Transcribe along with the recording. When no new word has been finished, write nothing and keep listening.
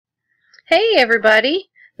Hey everybody,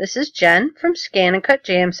 this is Jen from ScanNCut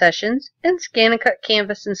Jam Sessions and ScanNCut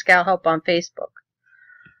Canvas and SCAL Help on Facebook.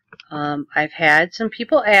 I've had some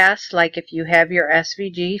people ask, like if you have your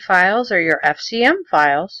SVG files or your FCM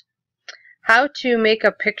files, how to make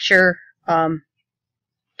a picture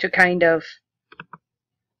to kind of,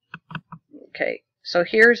 okay, so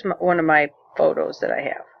here's one of my photos that I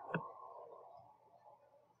have.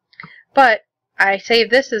 But I save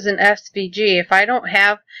this as an SVG. If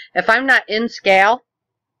I'm not in SCAL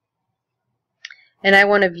and I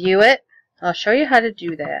want to view it, I'll show you how to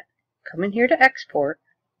do that. Come in here to export.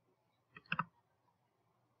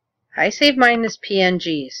 I save mine as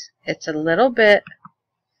PNGs. It's a little bit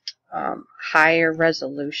higher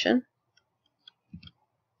resolution.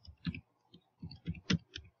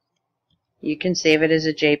 You can save it as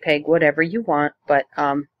a JPEG, whatever you want, but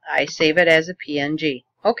I save it as a PNG.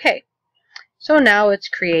 Okay. So now it's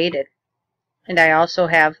created, and I also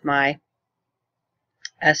have my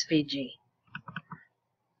SVG.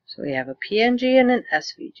 So we have a PNG and an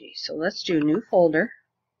SVG. So let's do new folder.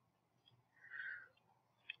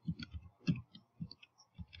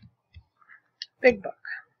 Big book.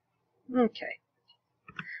 Okay.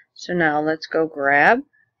 So now let's go grab.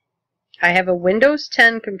 I have a Windows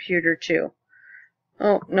 10 computer too.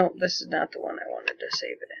 Oh, no, this is not the one I wanted to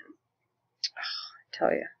save it in. Oh, I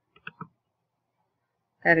tell you.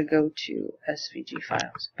 Got to go to SVG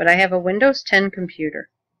files. But I have a Windows 10 computer.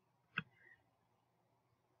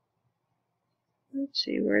 Let's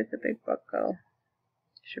see, where'd the big book go?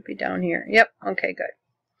 Should be down here. Yep, okay, good.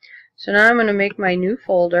 So now I'm going to make my new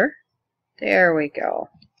folder. There we go.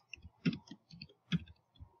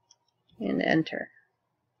 And enter.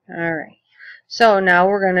 Alright. So now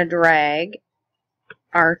we're going to drag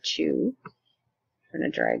R2. We're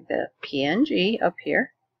going to drag the PNG up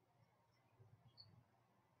here.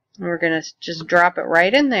 And we're going to just drop it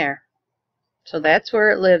right in there. So that's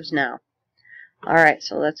where it lives now. Alright,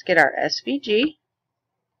 so let's get our SVG.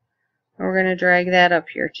 And we're going to drag that up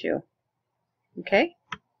here too. Okay?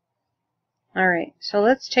 Alright, so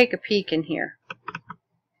let's take a peek in here.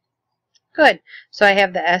 Good. So I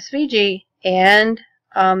have the SVG and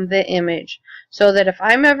the image. So that if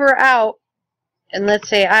I'm ever out, and let's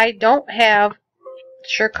say I don't have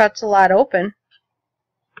ScanNCut a lot open,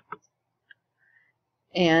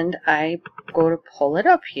 and I go to pull it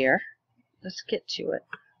up here. Let's get to it.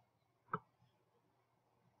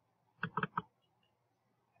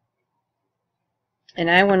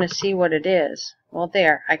 And I want to see what it is. Well,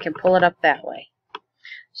 there, I can pull it up that way.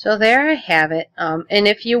 So there I have it. And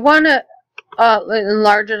if you want to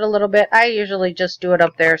enlarge it a little bit, I usually just do it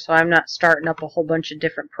up there so I'm not starting up a whole bunch of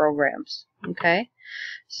different programs. Okay?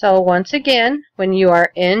 So once again, when you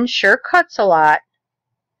are in ScanNCut a lot,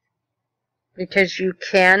 because you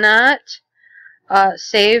cannot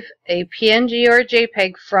save a PNG or a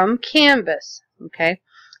JPEG from Canvas. Okay,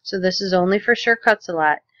 so this is only for ScanNCut a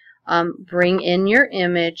lot. Bring in your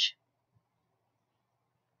image.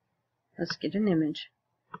 Let's get an image.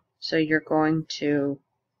 So you're going to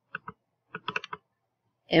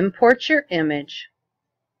import your image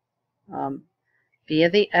via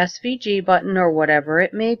the SVG button or whatever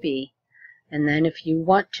it may be. And then if you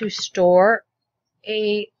want to store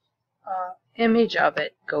a image of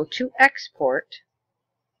it, go to export,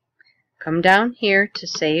 come down here to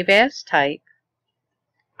save as type,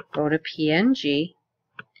 go to PNG,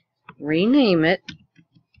 rename it,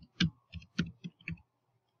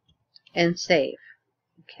 and save.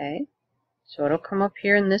 Okay, so it'll come up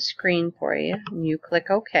here in this screen for you, and you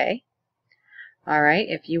click OK. Alright,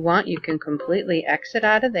 if you want, you can completely exit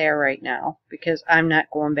out of there right now, because I'm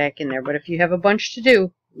not going back in there, but if you have a bunch to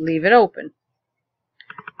do, leave it open.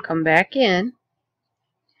 Come back in,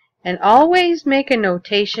 and always make a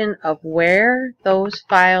notation of where those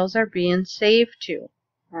files are being saved to.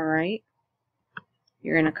 Alright,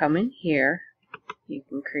 you're going to come in here, you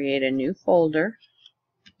can create a new folder.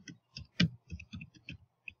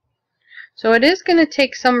 So it is going to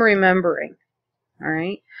take some remembering.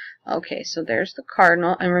 Alright, okay, so there's the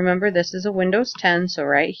cardinal, and remember this is a Windows 10, so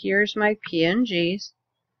right here's my PNGs.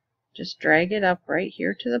 Just drag it up right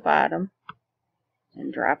here to the bottom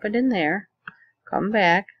and drop it in there. Come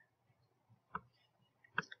back,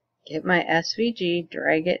 get my SVG,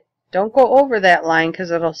 drag it. Don't go over that line because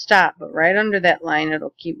it'll stop, but right under that line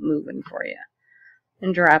it'll keep moving for you.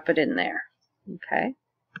 And drop it in there. Okay?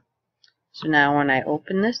 So now when I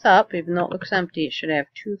open this up, even though it looks empty, it should have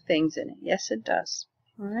two things in it. Yes, it does.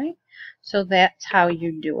 Alright? So that's how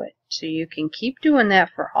you do it. So you can keep doing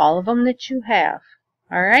that for all of them that you have.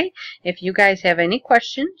 Alright? If you guys have any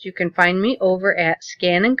questions, you can find me over at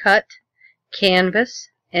ScanNCut, Canvas,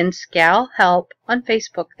 and SCAL Help on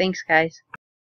Facebook. Thanks, guys.